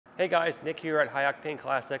Hey guys, Nick here at High Octane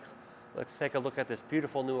Classics. Let's take a look at this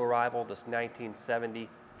beautiful new arrival, this 1970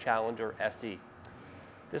 Challenger SE.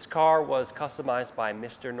 This car was customized by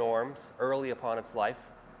Mr. Norms early upon its life.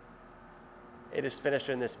 It is finished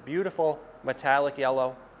in this beautiful metallic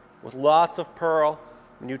yellow with lots of pearl.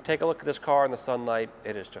 When you take a look at this car in the sunlight,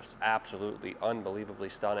 it is just absolutely unbelievably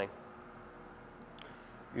stunning.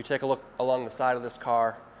 You take a look along the side of this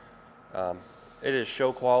car, it is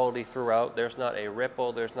show quality throughout. There's not a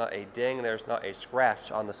ripple, there's not a ding, there's not a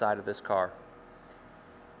scratch on the side of this car.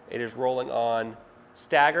 It is rolling on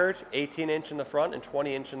staggered 18-inch in the front and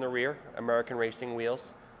 20-inch in the rear American racing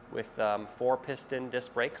wheels with 4-piston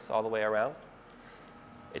disc brakes all the way around.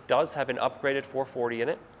 It does have an upgraded 440 in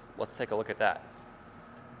it. Let's take a look at that.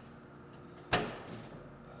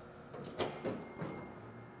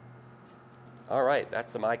 All right,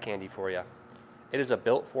 that's some eye candy for you. It is a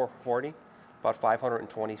built 440. About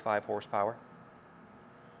 525 horsepower.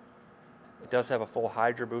 It does have a full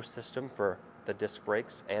Hydro Boost system for the disc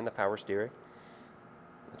brakes and the power steering.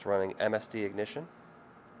 It's running MSD ignition.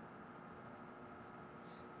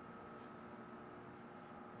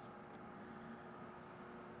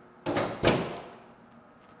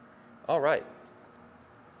 All right.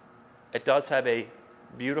 It does have a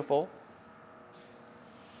beautiful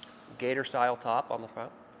gator style top on the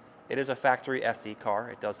front. It is a factory SE car.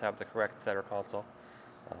 It does have the correct center console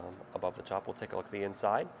above the top. We'll take a look at the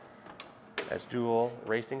inside. It has dual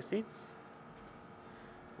racing seats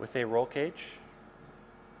with a roll cage.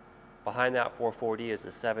 Behind that 440 is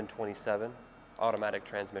a 727 automatic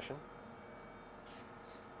transmission.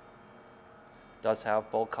 It does have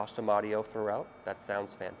full custom audio throughout. That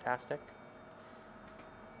sounds fantastic.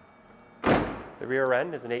 The rear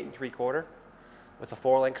end is an 8 3/4 with a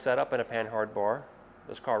 4-link setup and a panhard bar.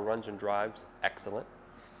 This car runs and drives excellent.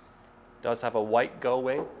 Does have a white go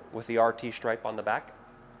wing with the RT stripe on the back.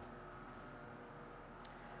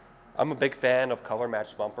 I'm a big fan of color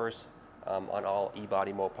matched bumpers on all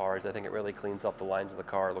e-body Mopars. I think it really cleans up the lines of the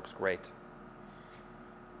car. It looks great.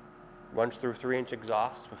 Runs through 3-inch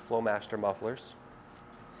exhaust with Flowmaster mufflers.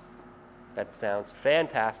 That sounds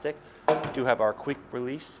fantastic. We do have our quick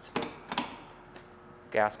released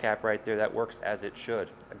gas cap right there. That works as it should.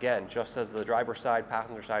 Again, just as the driver's side,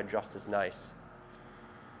 passenger side, just as nice.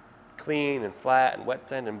 Clean and flat and wet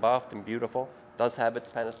sand and buffed and beautiful. Does have its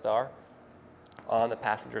Pentastar on the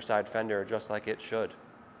passenger side fender, just like it should.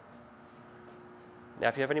 Now,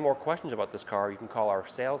 if you have any more questions about this car, you can call our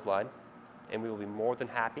sales line, and we will be more than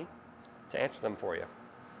happy to answer them for you.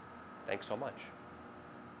 Thanks so much.